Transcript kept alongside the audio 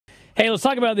Hey, let's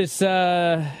talk about this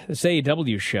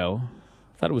AEW show.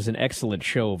 I thought it was an excellent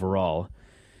show overall,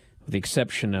 with the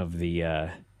exception of the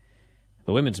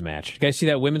women's match. You guys see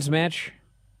that women's match?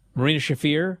 Marina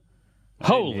Shafir?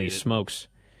 Holy smokes.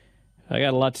 I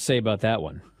got a lot to say about that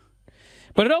one.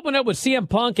 But it opened up with CM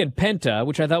Punk and Penta,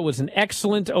 which I thought was an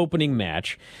excellent opening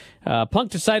match. Punk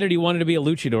decided he wanted to be a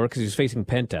luchador because he was facing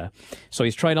Penta. So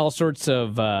he's trying all sorts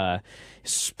of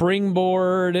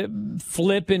springboard,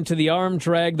 flip into the arm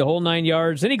drag, the whole 9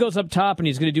 yards. Then he goes up top and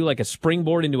he's going to do like a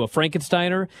springboard into a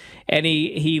Frankensteiner. And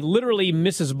he literally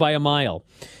misses by a mile.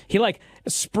 He like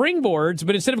springboards,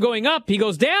 but instead of going up, he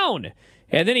goes down.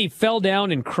 And then he fell down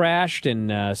and crashed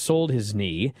and sold his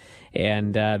knee.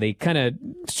 And they kind of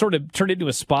sort of turned into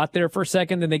a spot there for a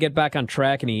second. Then they get back on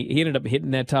track, and he ended up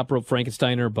hitting that top rope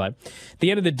Frankensteiner. But at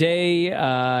the end of the day,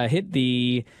 hit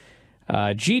the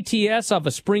GTS off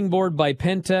a springboard by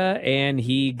Penta, and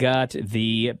he got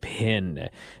the pin.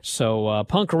 So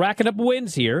Punk racking up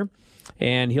wins here,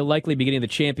 and he'll likely be getting the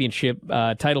championship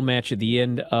title match at the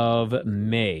end of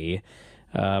May.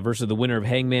 Versus the winner of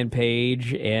Hangman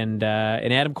Page and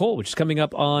Adam Cole, which is coming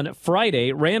up on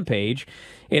Friday, Rampage,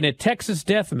 in a Texas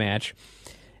death match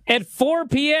at 4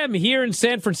 p.m. here in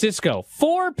San Francisco.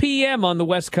 4 p.m. on the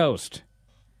West Coast.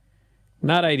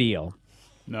 Not ideal.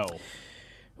 No.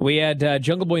 We had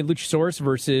Jungle Boy and Luchasaurus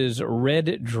versus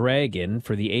Red Dragon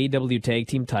for the AEW Tag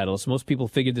Team titles. Most people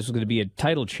figured this was going to be a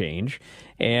title change,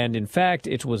 and in fact,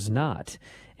 it was not.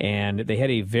 And they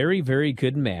had a very, very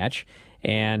good match.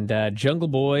 And Jungle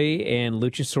Boy and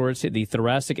Luchasaurus hit the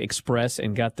Thoracic Express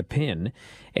and got the pin.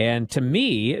 And to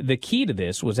me, the key to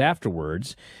this was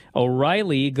afterwards,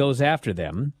 O'Reilly goes after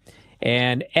them,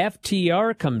 and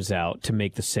FTR comes out to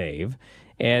make the save.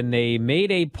 And they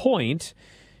made a point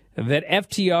that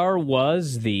FTR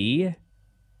was the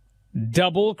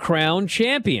Double Crown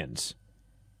champions.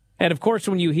 And of course,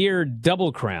 when you hear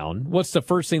Double Crown, what's the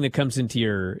first thing that comes into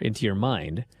your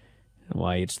mind?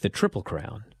 Why, it's the Triple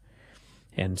Crown.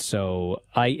 And so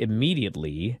I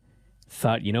immediately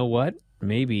thought, you know what?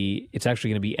 Maybe it's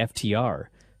actually going to be FTR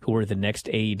who are the next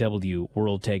AEW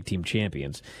World Tag Team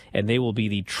Champions. And they will be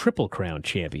the Triple Crown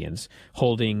champions,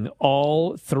 holding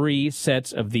all three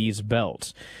sets of these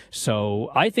belts.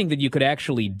 So I think that you could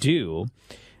actually do...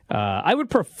 I would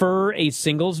prefer a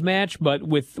singles match, but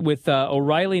with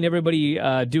O'Reilly and everybody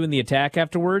doing the attack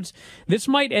afterwards, this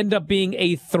might end up being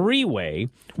a three-way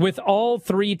with all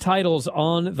three titles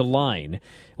on the line,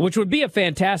 which would be a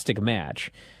fantastic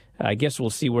match. I guess we'll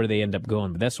see where they end up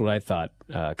going, but that's what I thought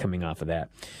coming off of that.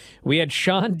 We had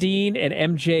Shawn Dean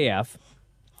and MJF,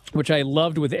 which I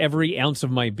loved with every ounce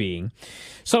of my being.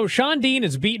 So Shawn Dean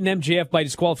has beaten MJF by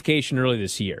disqualification early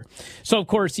this year. So, of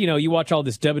course, you watch all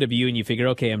this WWE and you figure,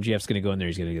 okay, MJF's going to go in there,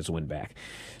 he's going to get his win back.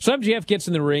 So MJF gets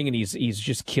in the ring and he's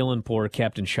just killing poor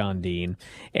Captain Shawn Dean.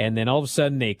 And then all of a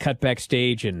sudden they cut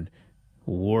backstage and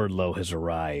Wardlow has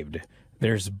arrived.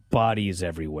 There's bodies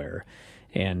everywhere.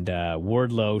 And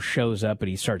Wardlow shows up and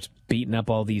he starts beating up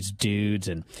all these dudes.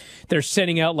 And they're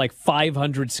sending out like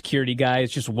 500 security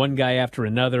guys, just one guy after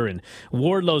another. And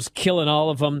Wardlow's killing all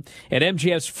of them. And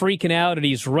MJF's freaking out and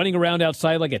he's running around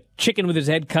outside like a chicken with his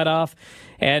head cut off.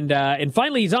 And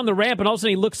finally he's on the ramp and all of a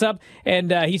sudden he looks up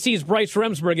and he sees Bryce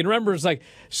Remsburg. And Remsburg's like,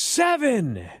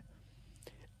 7,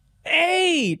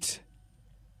 8,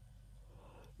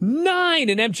 9.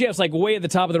 And MJF's like way at the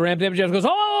top of the ramp. And MJF goes,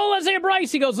 oh, let's say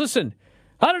Bryce. He goes, listen.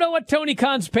 I don't know what Tony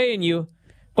Khan's paying you,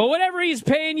 but whatever he's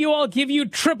paying you, I'll give you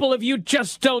triple if you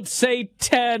just don't say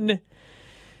 10.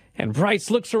 And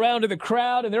Bryce looks around to the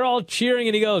crowd, and they're all cheering,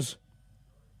 and he goes,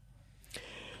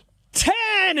 10!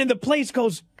 And the place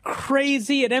goes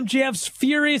crazy, and MJF's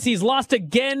furious. He's lost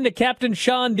again to Captain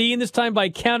Shawn Dean, this time by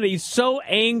count. He's so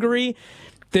angry.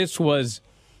 This was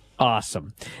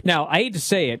awesome. Now, I hate to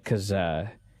say it because,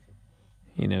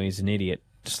 he's an idiot,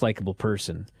 dislikable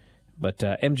person, but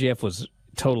MJF was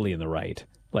totally in the right.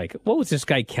 Like, what was this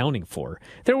guy counting for?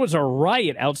 There was a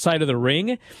riot outside of the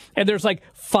ring, and there's like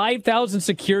 5,000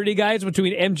 security guys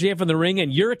between MJF and the ring,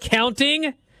 and you're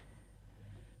counting?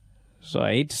 So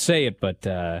I hate to say it, but...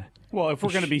 well, if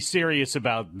we're going to be serious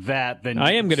about that, then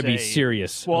I am going to be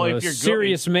serious. Well, if you're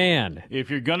serious man. If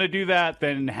you're going to do that,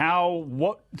 then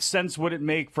what sense would it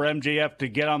make for MJF to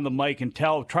get on the mic and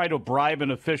try to bribe an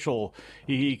official?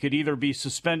 He could either be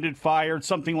suspended, fired,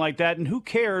 something like that, and who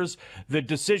cares? The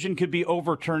decision could be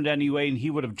overturned anyway, and he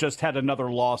would have just had another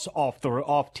loss off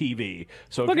TV.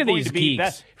 So look at these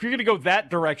geeks. If you're going to go that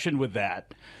direction with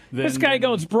that. This guy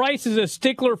goes, Bryce is a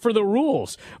stickler for the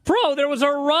rules. Bro, there was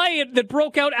a riot that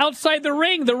broke out outside the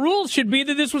ring. The rules should be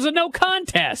that this was a no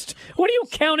contest. What are you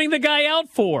counting the guy out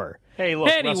for? Hey, look,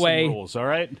 anyway, wrestling rules, all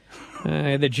right?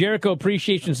 The Jericho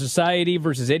Appreciation Society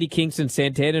versus Eddie Kingston,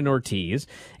 Santana, and Ortiz.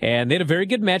 And they had a very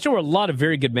good match. There were a lot of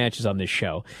very good matches on this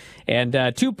show. And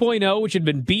 2.0, which had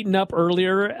been beaten up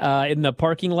earlier in the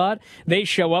parking lot, they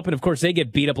show up, and of course they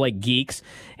get beat up like geeks.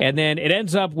 And then it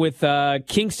ends up with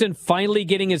Kingston finally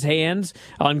getting his hands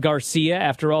on Garcia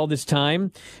after all this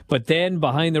time. But then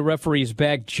behind the referee's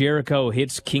back, Jericho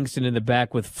hits Kingston in the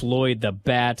back with Floyd the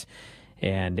Bat,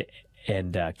 and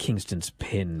Kingston's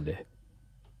pinned.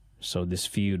 So this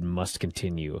feud must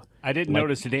continue. I didn't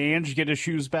notice. Did Ange get his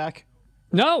shoes back?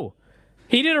 No.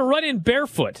 He did a run-in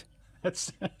barefoot.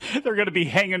 They're going to be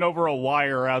hanging over a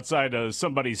wire outside of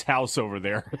somebody's house over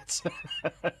there.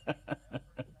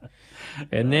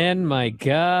 And then, my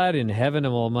God in heaven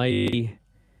almighty,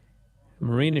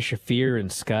 Marina Shafir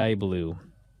and Sky Blue.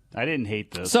 I didn't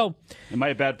hate this. So, am I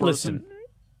a bad person? Listen,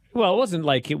 well, it wasn't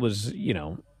like it was,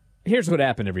 here's what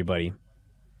happened, everybody.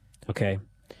 Okay?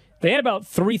 They had about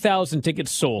 3,000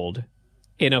 tickets sold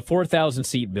in a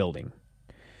 4,000-seat building.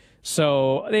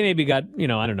 So they maybe got,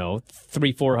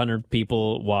 300-400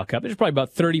 people walk up. There's probably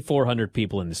about 3,400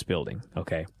 people in this building,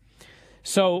 okay?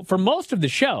 So for most of the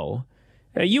show,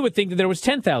 you would think that there was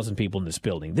 10,000 people in this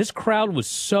building. This crowd was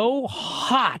so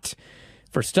hot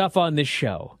for stuff on this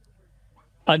show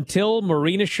until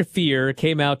Marina Shafir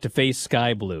came out to face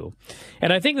Sky Blue.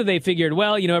 And I think that they figured,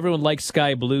 well, everyone likes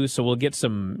Sky Blue, so we'll get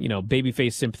some,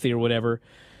 babyface sympathy or whatever.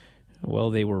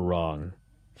 Well, they were wrong.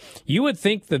 You would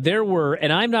think that there were,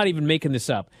 and I'm not even making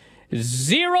this up,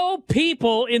 0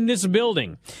 people in this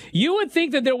building. You would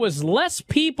think that there was less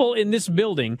people in this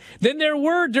building than there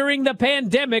were during the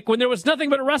pandemic when there was nothing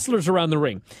but wrestlers around the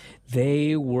ring.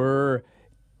 They were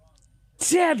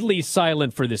deadly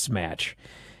silent for this match.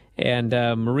 And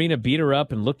Marina beat her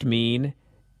up and looked mean,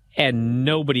 and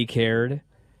nobody cared.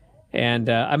 And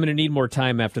I'm going to need more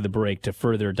time after the break to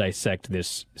further dissect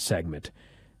this segment.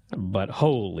 But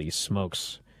holy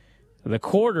smokes. The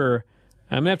quarter,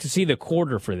 I'm going to have to see the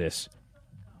quarter for this.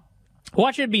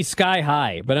 Watch it be sky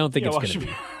high, but I don't think it's going to be.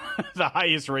 The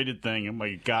highest rated thing. Oh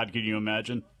my God, can you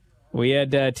imagine? We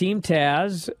had Team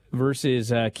Taz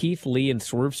versus Keith Lee and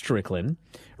Swerve Strickland.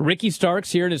 Ricky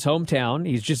Stark's here in his hometown.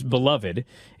 He's just beloved.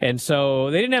 And so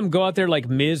they didn't have him go out there like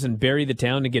Miz and bury the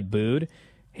town to get booed.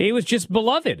 He was just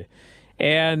beloved.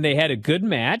 And they had a good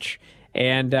match.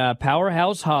 And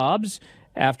Powerhouse Hobbs,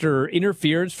 after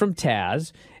interference from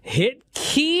Taz, hit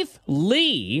Keith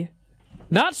Lee,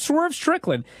 not Swerve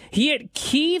Strickland. He hit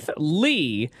Keith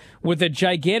Lee with a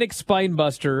gigantic spine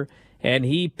buster, and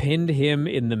he pinned him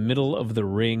in the middle of the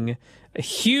ring. A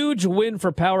huge win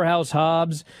for Powerhouse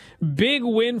Hobbs. Big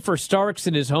win for Starks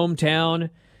in his hometown.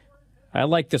 I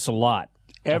like this a lot.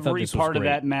 Every part of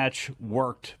that match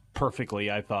worked perfectly,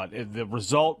 I thought. The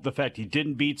result, the fact he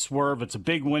didn't beat Swerve, it's a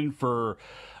big win for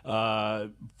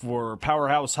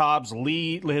Powerhouse Hobbs.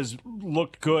 Lee has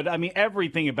looked good. I mean,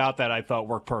 everything about that I thought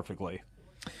worked perfectly.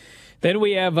 Then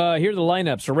we have, here are the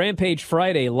lineups. So Rampage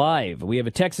Friday live. We have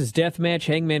a Texas Death Match,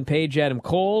 Hangman Page, Adam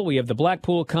Cole. We have the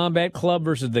Blackpool Combat Club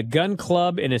versus the Gun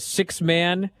Club in a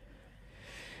 6-man.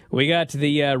 We got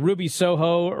the Ruby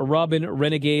Soho, Robin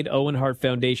Renegade, Owen Hart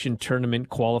Foundation tournament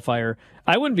qualifier.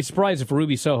 I wouldn't be surprised if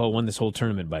Ruby Soho won this whole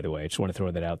tournament, by the way. I just want to throw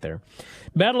that out there.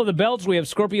 Battle of the Belts, we have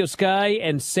Scorpio Sky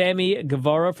and Sammy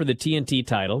Guevara for the TNT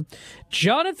title.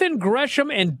 Jonathan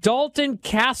Gresham and Dalton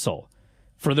Castle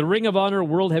for the Ring of Honor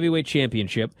World Heavyweight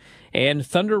Championship. And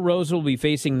Thunder Rosa will be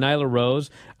facing Nyla Rose.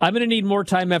 I'm going to need more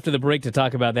time after the break to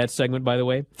talk about that segment, by the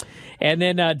way. And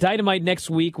then Dynamite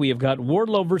next week, we have got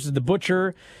Wardlow versus The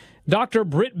Butcher. Dr.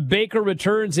 Britt Baker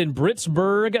returns in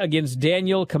Britsburg against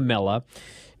Daniel Camella.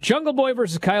 Jungle Boy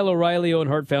versus Kyle O'Reilly, Owen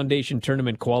Hart Foundation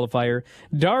tournament qualifier.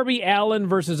 Darby Allin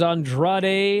versus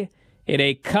Andrade in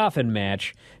a coffin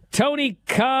match. Tony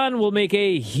Khan will make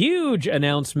a huge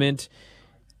announcement.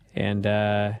 And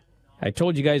I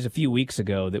told you guys a few weeks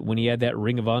ago that when he had that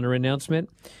Ring of Honor announcement,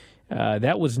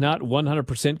 that was not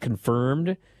 100%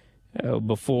 confirmed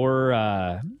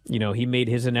before, he made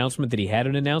his announcement that he had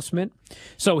an announcement.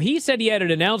 So he said he had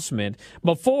an announcement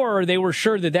before they were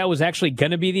sure that that was actually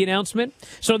going to be the announcement.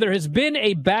 So there has been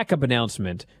a backup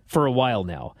announcement for a while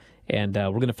now, and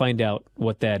we're going to find out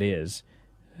what that is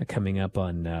coming up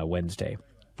on Wednesday.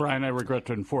 Brian, I regret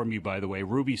to inform you, by the way,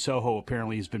 Ruby Soho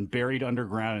apparently has been buried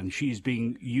underground, and she's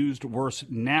being used worse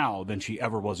now than she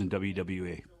ever was in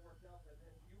WWE.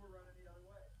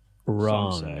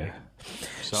 Wrong.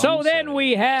 So then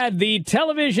we had the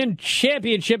television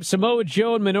championship, Samoa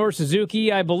Joe and Minoru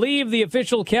Suzuki. I believe the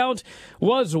official count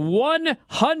was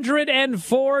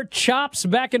 104 chops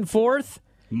back and forth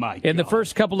in the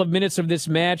first couple of minutes of this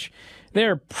match.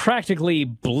 They're practically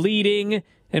bleeding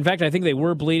In fact, I think they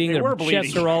were bleeding. Their bleeding.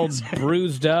 chests are all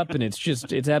bruised up, and it's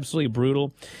absolutely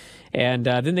brutal. And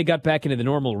then they got back into the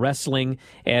normal wrestling,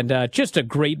 and just a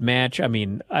great match. I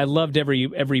mean, I loved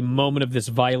every moment of this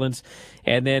violence.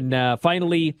 And then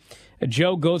finally,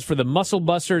 Joe goes for the Muscle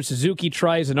Buster. Suzuki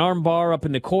tries an armbar up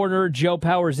in the corner. Joe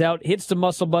powers out, hits the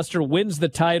Muscle Buster, wins the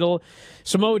title.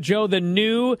 Samoa Joe,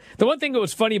 the one thing that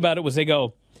was funny about it was they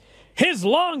go, his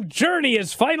long journey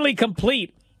is finally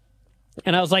complete.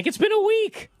 And I was like, it's been a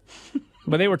week.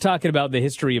 But they were talking about the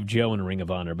history of Joe in Ring of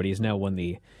Honor, but he's now won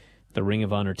the Ring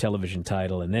of Honor television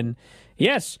title. And then,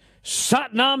 yes,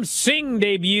 Satnam Singh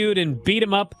debuted and beat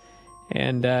him up.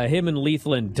 And him and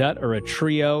Lethal and Dutt are a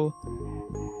trio.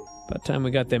 About time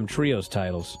we got them trios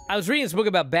titles. I was reading this book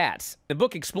about bats. The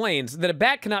book explains that a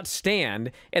bat cannot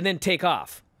stand and then take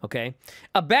off, okay?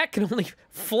 A bat can only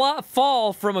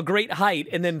fall from a great height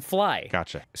and then fly.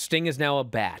 Gotcha. Sting is now a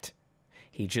bat.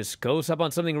 He just goes up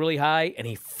on something really high and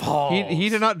he falls. He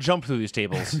did not jump through these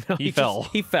tables. No, he fell.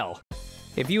 He fell.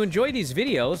 If you enjoy these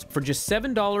videos, for just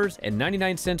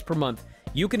 $7.99 per month,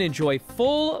 you can enjoy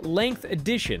full-length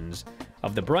editions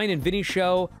of The Brian and Vinny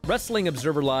Show, Wrestling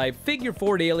Observer Live, Figure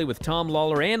 4 Daily with Tom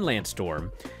Lawler and Lance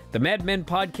Storm, the Mad Men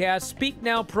Podcast, Speak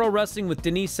Now Pro Wrestling with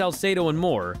Denise Salcedo, and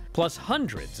more, plus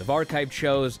hundreds of archived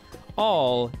shows,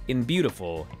 all in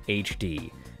beautiful HD.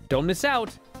 Don't miss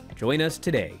out. Join us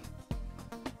today.